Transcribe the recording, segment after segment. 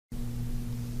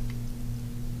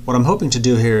What I'm hoping to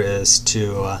do here is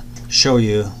to show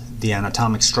you the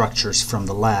anatomic structures from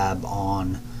the lab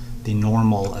on the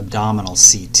normal abdominal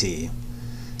CT.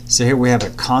 So here we have a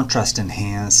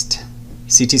contrast-enhanced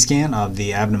CT scan of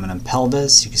the abdomen and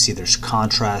pelvis. You can see there's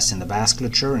contrast in the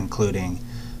vasculature, including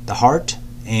the heart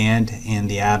and in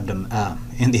the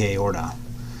in the aorta.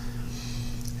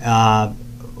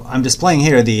 I'm displaying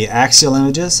here the axial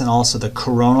images and also the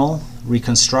coronal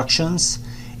reconstructions,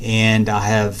 and I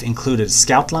have included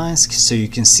scout lines so you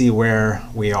can see where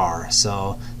we are.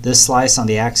 So this slice on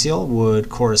the axial would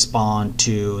correspond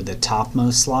to the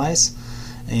topmost slice,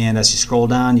 and as you scroll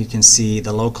down you can see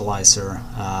the localizer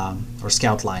or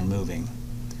scout line moving.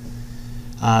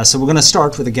 So we're going to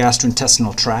start with the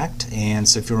gastrointestinal tract, and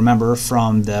so if you remember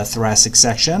from the thoracic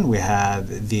section, we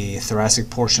have the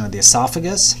thoracic portion of the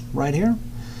esophagus right here,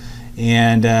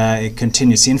 and it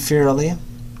continues inferiorly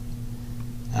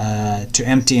to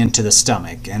empty into the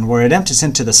stomach. And where it empties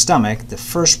into the stomach, the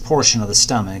first portion of the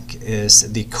stomach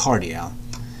is the cardia.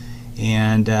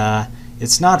 And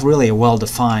it's not really a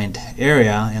well-defined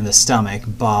area in the stomach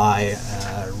by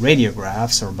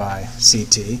radiographs or by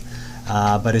CT,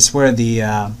 but it's where the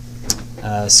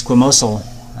squamosal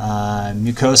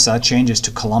mucosa changes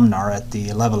to columnar at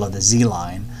the level of the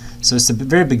Z-line. So it's the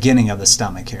very beginning of the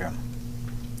stomach here.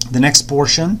 The next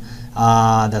portion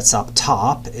that's up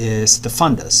top is the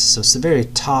fundus. So it's the very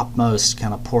topmost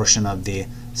kind of portion of the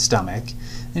stomach.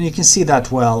 And you can see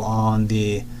that well on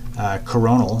the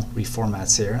coronal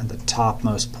reformats here, the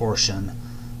topmost portion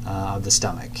of the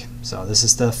stomach. So this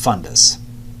is the fundus.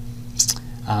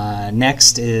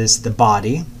 Next is the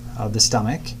body of the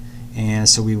stomach, and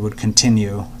so we would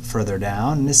continue further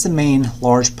down. And it's the main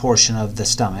large portion of the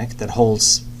stomach that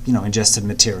holds, ingested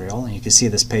material. And you can see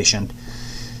this patient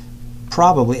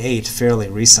probably ate fairly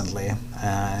recently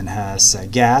and has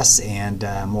gas and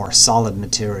more solid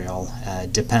material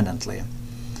dependently.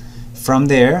 From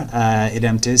there, it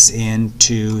empties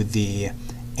into the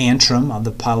antrum of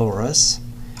the pylorus,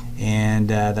 and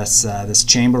that's this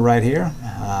chamber right here,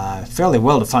 fairly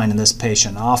well defined in this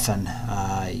patient. Often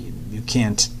you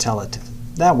can't tell it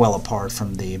that well apart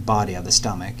from the body of the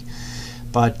stomach,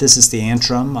 but this is the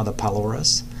antrum of the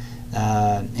pylorus.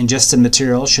 Ingested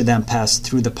material should then pass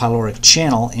through the pyloric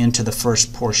channel into the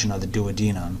first portion of the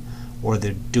duodenum, or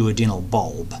the duodenal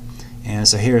bulb. And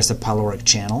so here's the pyloric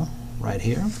channel right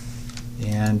here,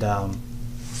 and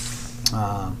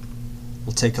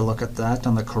we'll take a look at that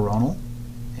on the coronal,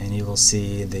 and you will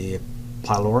see the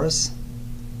pylorus,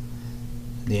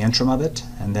 the antrum of it,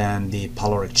 and then the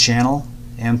pyloric channel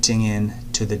emptying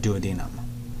into the duodenum.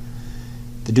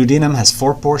 The duodenum has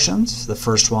 4 portions. The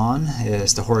first one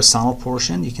is the horizontal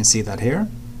portion. You can see that here.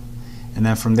 And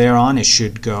then from there on, it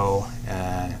should go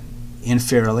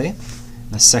inferiorly.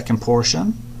 The second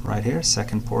portion, right here,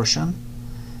 second portion.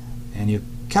 And you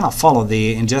kind of follow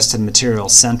the ingested material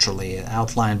centrally,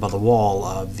 outlined by the wall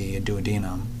of the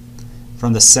duodenum.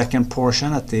 From the second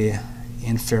portion at the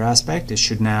inferior aspect, it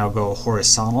should now go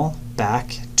horizontal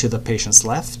back to the patient's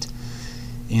left.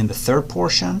 In the third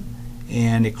portion,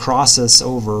 and it crosses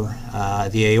over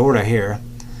the aorta here,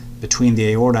 between the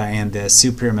aorta and the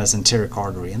superior mesenteric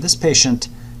artery. And this patient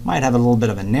might have a little bit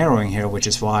of a narrowing here, which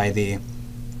is why the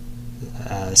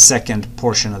second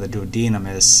portion of the duodenum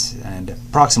and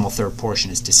proximal third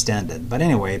portion is distended. But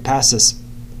anyway, it passes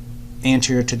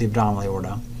anterior to the abdominal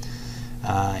aorta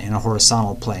in a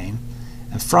horizontal plane.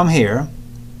 And from here,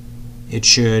 it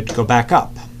should go back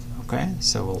up. Okay,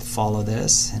 so we'll follow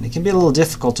this, and it can be a little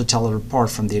difficult to tell it apart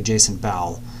from the adjacent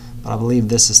bowel, but I believe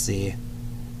this is the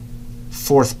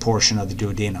fourth portion of the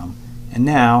duodenum. And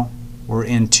now we're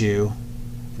into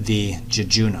the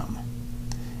jejunum.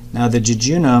 Now the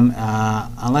jejunum,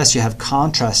 unless you have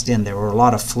contrast in there or a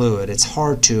lot of fluid, it's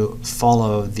hard to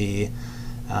follow the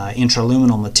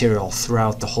intraluminal material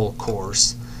throughout the whole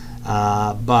course.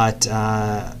 But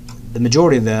the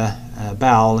majority of the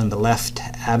bowel in the left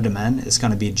abdomen is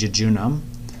going to be jejunum,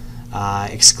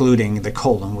 excluding the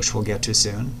colon, which we'll get to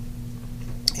soon.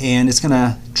 And it's going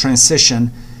to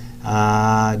transition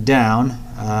down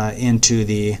into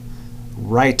the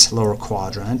right lower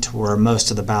quadrant, where most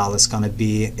of the bowel is going to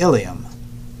be ileum.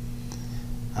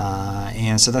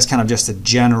 And so that's kind of just a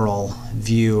general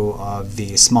view of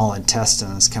the small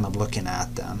intestines, kind of looking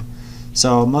at them.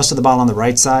 So most of the bowel on the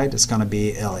right side is going to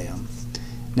be ileum.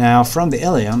 Now from the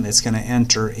ileum, it's going to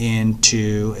enter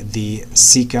into the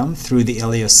cecum through the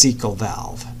ileocecal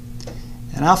valve.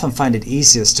 And I often find it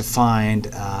easiest to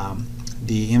find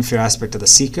the inferior aspect of the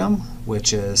cecum,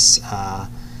 which is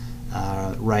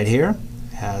right here,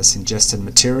 has ingested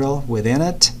material within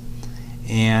it,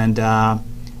 and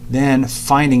then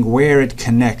finding where it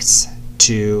connects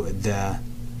to the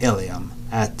ileum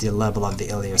at the level of the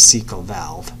ileocecal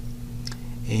valve.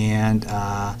 And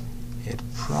it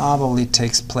probably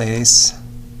takes place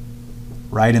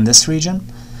right in this region.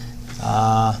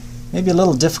 Maybe a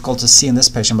little difficult to see in this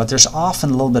patient, but there's often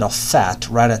a little bit of fat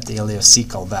right at the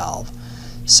ileocecal valve.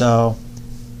 So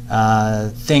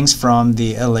things from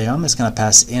the ileum is going to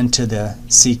pass into the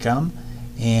cecum,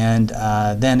 and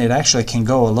then it actually can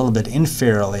go a little bit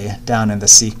inferiorly down in the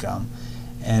cecum.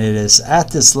 And it is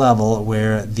at this level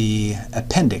where the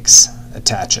appendix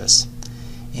attaches.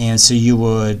 And so you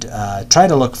would try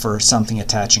to look for something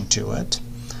attaching to it,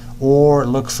 or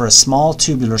look for a small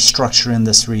tubular structure in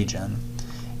this region.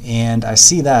 And I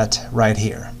see that right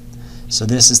here. So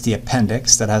this is the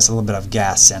appendix that has a little bit of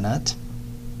gas in it.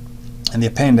 And the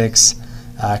appendix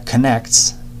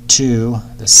connects to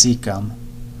the cecum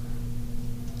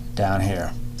down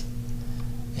here.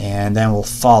 And then we'll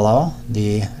follow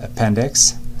the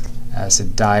appendix as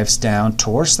it dives down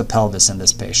towards the pelvis in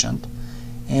this patient,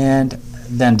 and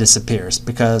then disappears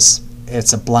because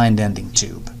it's a blind ending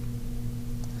tube.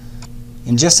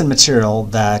 Ingested material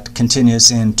that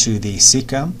continues into the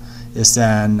cecum is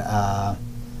then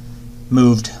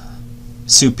moved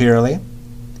superiorly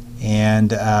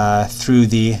and through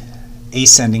the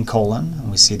ascending colon,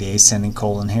 and we see the ascending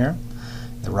colon here,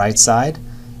 the right side,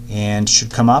 and should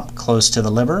come up close to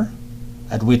the liver,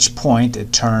 at which point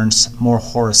it turns more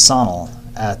horizontal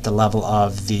at the level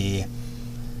of the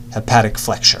hepatic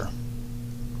flexure.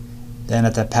 Then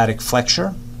at the hepatic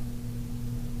flexure,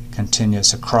 it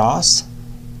continues across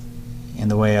in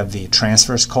the way of the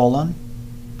transverse colon,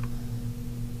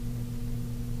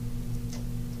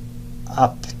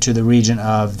 up to the region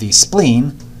of the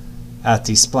spleen at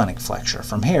the splenic flexure.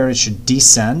 From here it should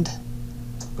descend,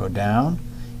 go down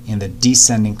in the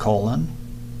descending colon,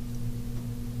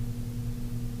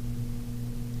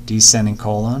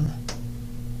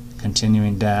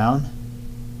 continuing down,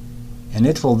 and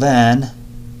it will then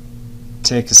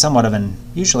take somewhat of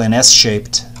usually an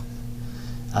S-shaped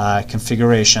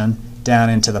configuration down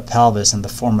into the pelvis in the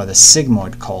form of the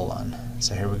sigmoid colon.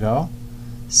 So here we go,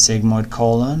 sigmoid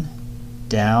colon,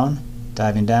 down,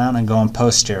 diving down and going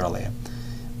posteriorly.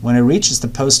 When it reaches the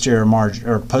posterior margin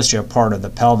or posterior part of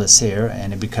the pelvis here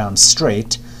and it becomes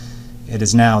straight, it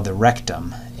is now the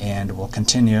rectum, and will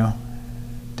continue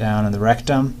down in the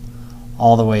rectum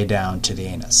all the way down to the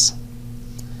anus.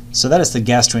 So that is the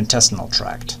gastrointestinal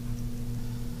tract.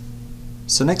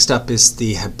 So next up is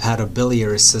the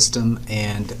hepatobiliary system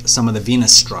and some of the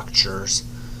venous structures.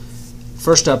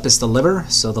 First up is the liver.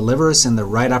 So the liver is in the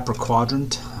right upper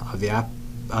quadrant of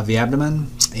the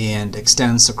abdomen and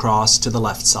extends across to the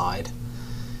left side.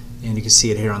 And you can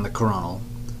see it here on the coronal.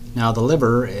 Now the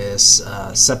liver is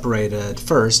separated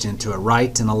first into a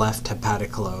right and a left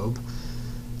hepatic lobe.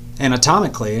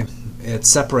 Anatomically, it's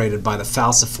separated by the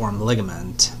falciform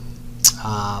ligament.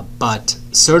 But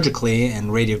surgically and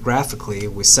radiographically,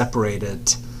 we separate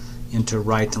it into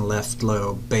right and left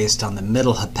lobe based on the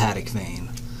middle hepatic vein.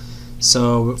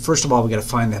 So first of all, we've got to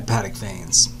find the hepatic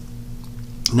veins.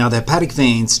 Now the hepatic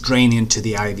veins drain into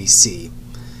the IVC.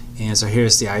 And so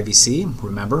here's the IVC,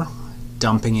 remember,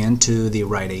 dumping into the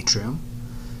right atrium.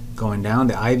 Going down,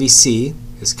 the IVC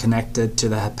is connected to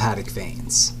the hepatic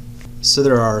veins. So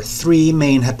there are three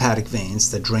main hepatic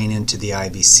veins that drain into the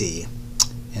IVC.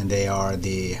 And they are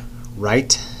the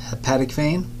right hepatic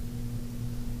vein,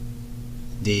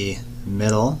 the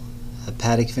middle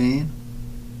hepatic vein,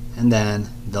 and then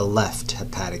the left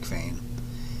hepatic vein.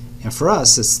 And for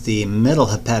us, it's the middle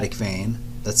hepatic vein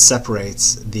that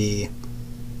separates the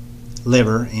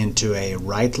liver into a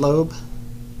right lobe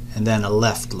and then a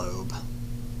left lobe,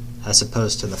 as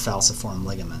opposed to the falciform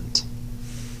ligament.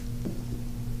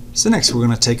 So next we're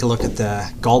going to take a look at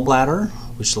the gallbladder,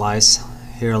 which lies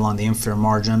here along the inferior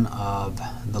margin of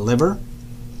the liver.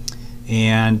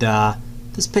 And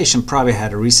this patient probably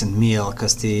had a recent meal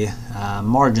because the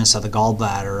margins of the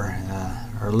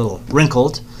gallbladder are a little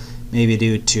wrinkled, maybe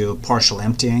due to partial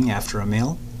emptying after a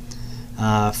meal.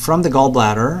 From the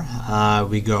gallbladder,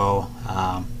 we go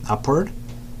upward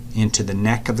into the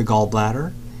neck of the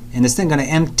gallbladder, and it's then going to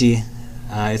empty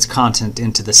its content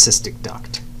into the cystic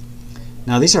duct.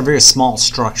 Now these are very small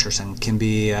structures and can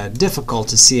be difficult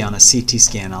to see on a CT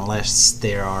scan unless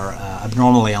they are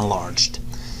abnormally enlarged.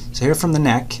 So here from the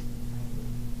neck,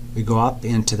 we go up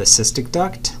into the cystic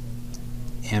duct,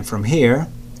 and from here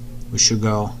we should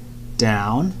go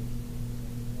down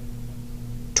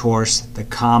towards the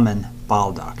common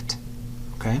bile duct.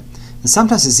 Okay? And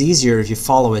sometimes it's easier if you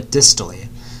follow it distally.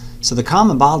 So the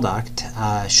common bile duct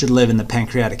should live in the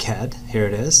pancreatic head, here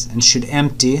it is, and should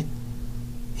empty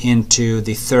into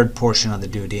the third portion of the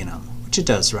duodenum, which it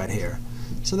does right here.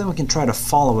 So then we can try to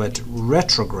follow it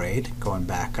retrograde, going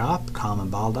back up, common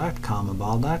bile duct, common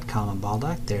bile duct, common bile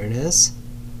duct, there it is.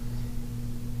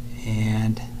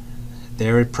 And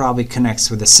there it probably connects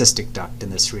with the cystic duct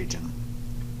in this region.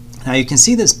 Now you can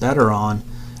see this better on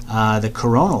the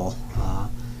coronal,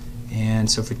 and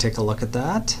so if we take a look at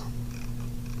that,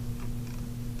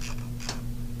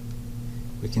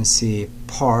 we can see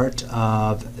part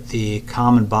of the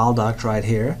common bile duct right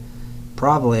here,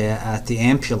 probably at the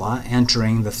ampulla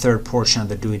entering the third portion of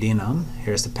the duodenum.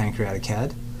 Here's the pancreatic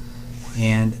head,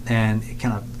 and then it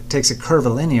kind of takes a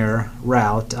curvilinear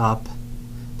route up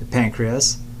the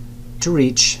pancreas to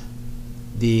reach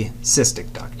the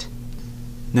cystic duct.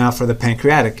 Now for the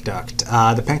pancreatic duct.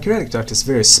 The pancreatic duct is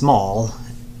very small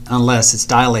unless it's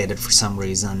dilated for some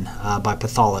reason by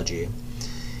pathology.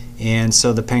 And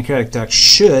so the pancreatic duct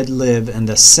should live in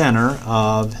the center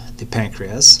of the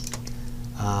pancreas,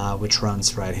 which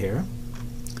runs right here.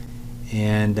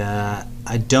 And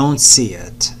I don't see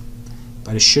it,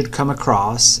 but it should come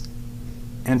across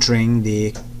entering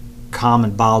the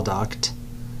common bile duct,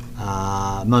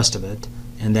 most of it,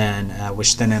 and then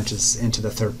which then enters into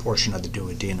the third portion of the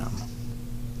duodenum.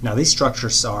 Now these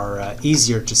structures are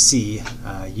easier to see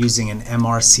using an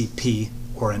MRCP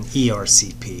or an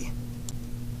ERCP.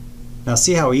 Now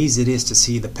see how easy it is to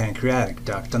see the pancreatic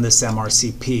duct on this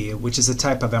MRCP, which is a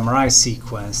type of MRI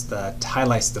sequence that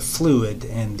highlights the fluid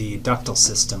in the ductal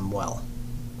system well.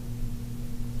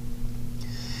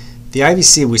 The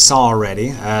IVC we saw already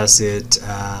as it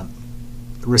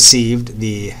received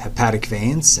the hepatic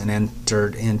veins and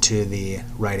entered into the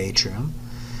right atrium.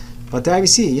 But the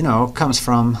IVC, you know, comes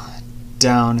from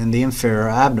down in the inferior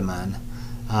abdomen.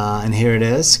 And here it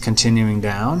is, continuing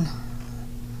down.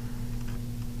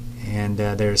 And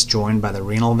there's joined by the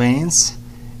renal veins.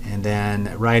 And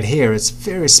then right here, it's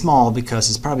very small because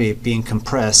it's probably being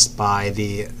compressed by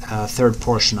the third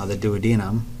portion of the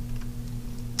duodenum.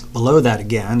 Below that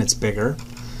again, it's bigger.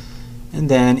 And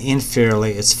then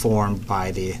inferiorly, it's formed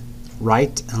by the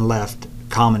right and left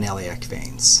common iliac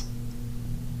veins.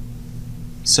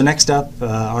 So next up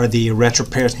are the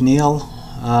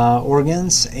retroperitoneal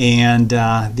organs and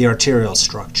the arterial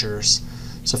structures.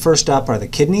 So first up are the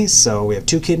kidneys. So we have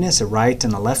two kidneys, a right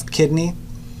and a left kidney.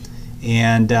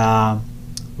 And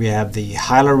we have the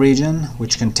hilar region,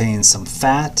 which contains some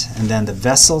fat, and then the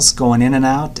vessels going in and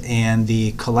out, and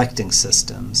the collecting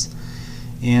systems.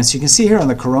 And so you can see here on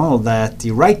the coronal that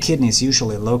the right kidney is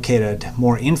usually located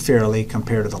more inferiorly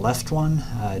compared to the left one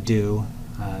due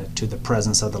to the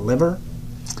presence of the liver.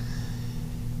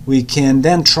 We can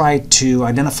then try to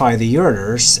identify the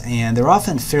ureters, and they're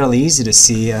often fairly easy to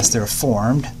see as they're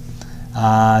formed.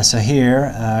 So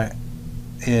here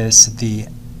is the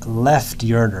left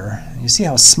ureter. You see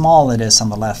how small it is on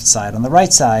the left side. On the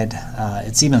right side,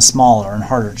 it's even smaller and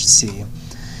harder to see.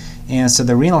 And so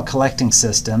the renal collecting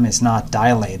system is not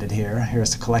dilated here.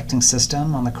 Here's the collecting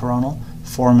system on the coronal,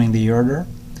 forming the ureter.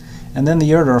 And then the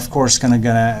ureter, of course, is going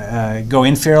to go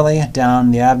inferiorly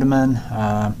down the abdomen,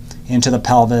 into the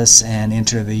pelvis, and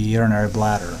into the urinary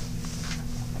bladder.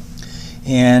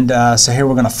 And so here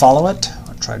we're going to follow it.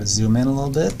 I'll try to zoom in a little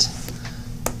bit.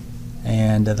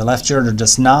 And the left ureter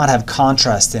does not have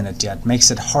contrast in it yet.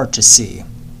 Makes it hard to see.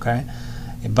 Okay,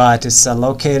 but it's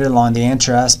located along the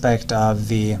anterior aspect of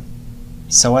the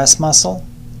psoas muscle,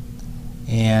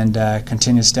 and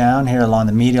continues down here along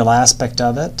the medial aspect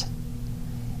of it,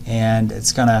 and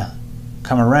it's going to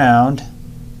come around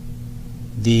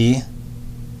the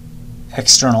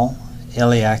external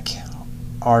iliac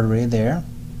artery there,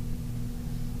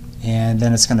 and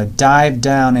then it's going to dive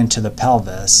down into the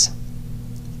pelvis,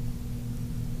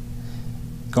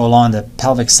 go along the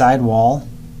pelvic side wall,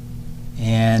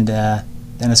 and then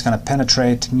it's going to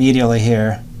penetrate medially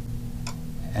here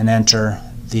and enter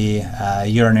the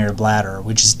urinary bladder,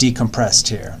 which is decompressed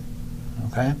here.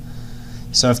 Okay,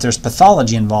 so if there's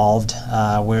pathology involved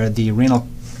where the renal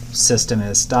system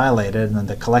is dilated and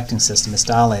the collecting system is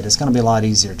dilated, it's going to be a lot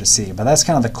easier to see. But that's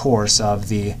kind of the course of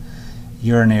the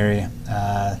urinary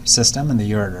system and the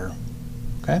ureter.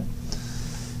 Okay.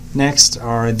 Next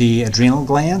are the adrenal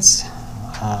glands,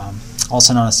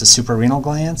 also known as the suprarenal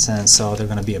glands, and so they're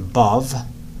going to be above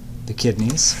the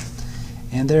kidneys.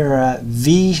 And they're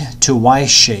V to Y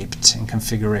shaped in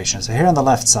configuration. So here on the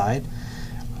left side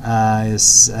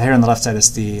is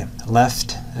the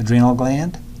left adrenal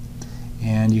gland,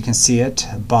 and you can see it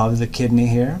above the kidney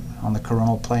here on the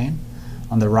coronal plane.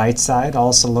 On the right side,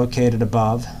 also located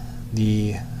above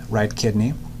the right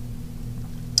kidney.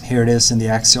 Here it is in the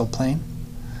axial plane,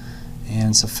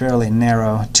 and so fairly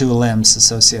narrow two limbs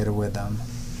associated with them.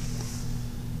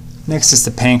 Next is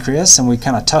the pancreas, and we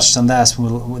kind of touched on that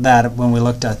when we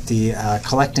looked at the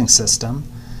collecting system.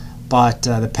 But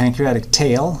the pancreatic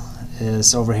tail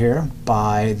is over here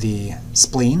by the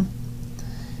spleen,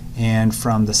 and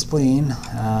from the spleen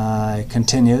it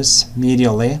continues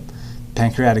medially.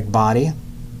 Pancreatic body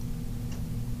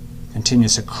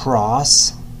continues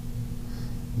across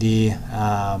the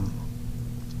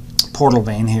portal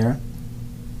vein here,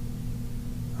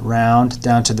 around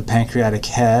down to the pancreatic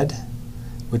head,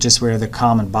 which is where the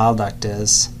common bile duct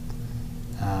is,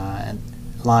 and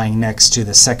lying next to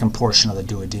the second portion of the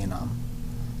duodenum.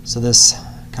 So this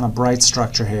kind of bright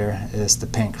structure here is the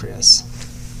pancreas.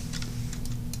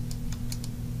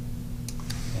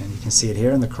 And you can see it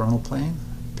here in the coronal plane,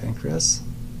 pancreas,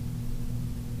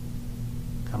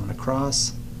 coming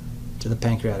across to the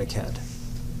pancreatic head.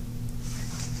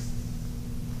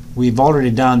 We've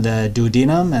already done the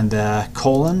duodenum and the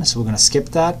colon, so we're going to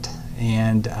skip that,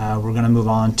 and we're going to move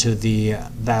on to the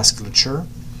vasculature.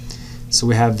 So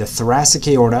we have the thoracic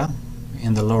aorta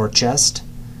in the lower chest,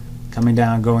 coming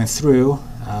down, going through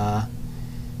the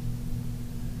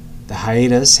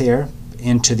hiatus here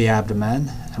into the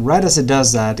abdomen. And right as it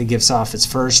does that, it gives off its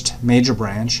first major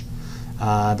branch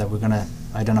that we're going to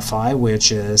identify,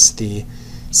 which is the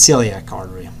celiac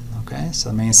artery. Okay, so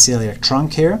the main celiac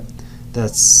trunk here,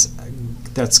 that's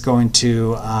going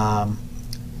to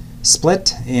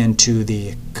split into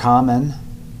the common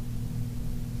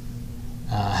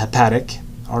hepatic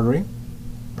artery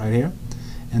right here,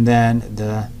 and then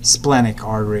the splenic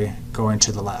artery going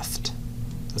to the left.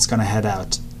 That's going to head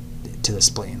out to the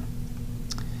spleen.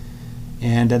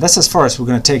 And that's as far as we're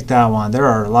going to take that one. There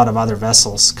are a lot of other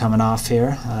vessels coming off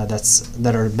here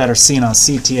that are better seen on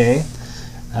CTA,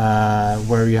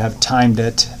 where you have timed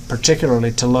it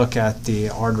particularly to look at the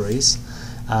arteries,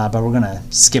 but we're going to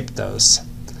skip those.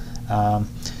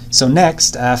 So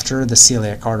next, after the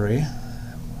celiac artery,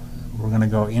 we're going to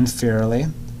go inferiorly.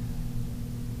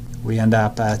 We end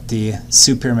up at the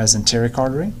superior mesenteric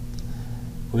artery.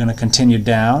 We're going to continue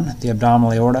down the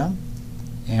abdominal aorta,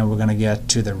 and we're going to get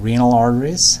to the renal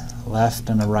arteries, left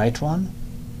and a right one.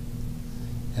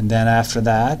 And then after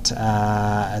that,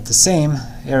 at the same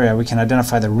area, we can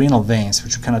identify the renal veins,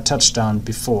 which we kind of touched on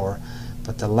before.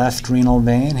 But the left renal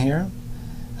vein here,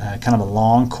 kind of a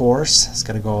long course. It's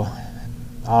got to go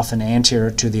often anterior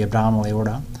to the abdominal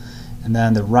aorta. And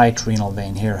then the right renal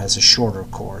vein here has a shorter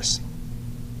course.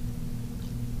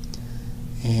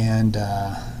 And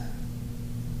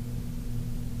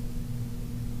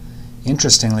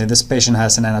interestingly, this patient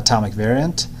has an anatomic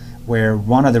variant where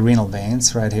one of the renal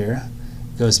veins right here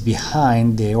goes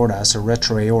behind the aorta, so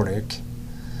retroaortic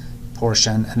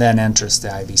portion, and then enters the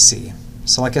IVC.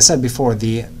 So like I said before,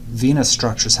 the venous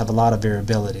structures have a lot of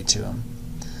variability to them.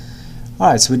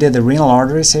 Alright, so we did the renal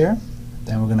arteries here.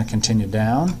 Then we're going to continue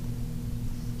down.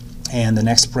 And the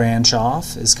next branch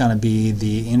off is going to be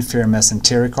the inferior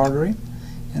mesenteric artery.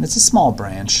 And it's a small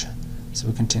branch. So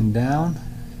we continue down,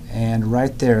 and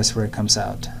right there is where it comes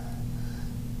out.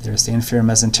 There's the inferior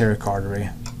mesenteric artery.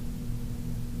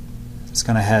 It's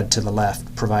going to head to the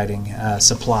left, providing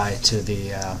supply to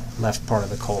the left part of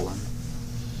the colon.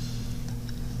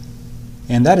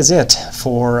 And that is it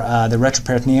for the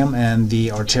retroperitoneum and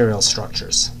the arterial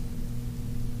structures.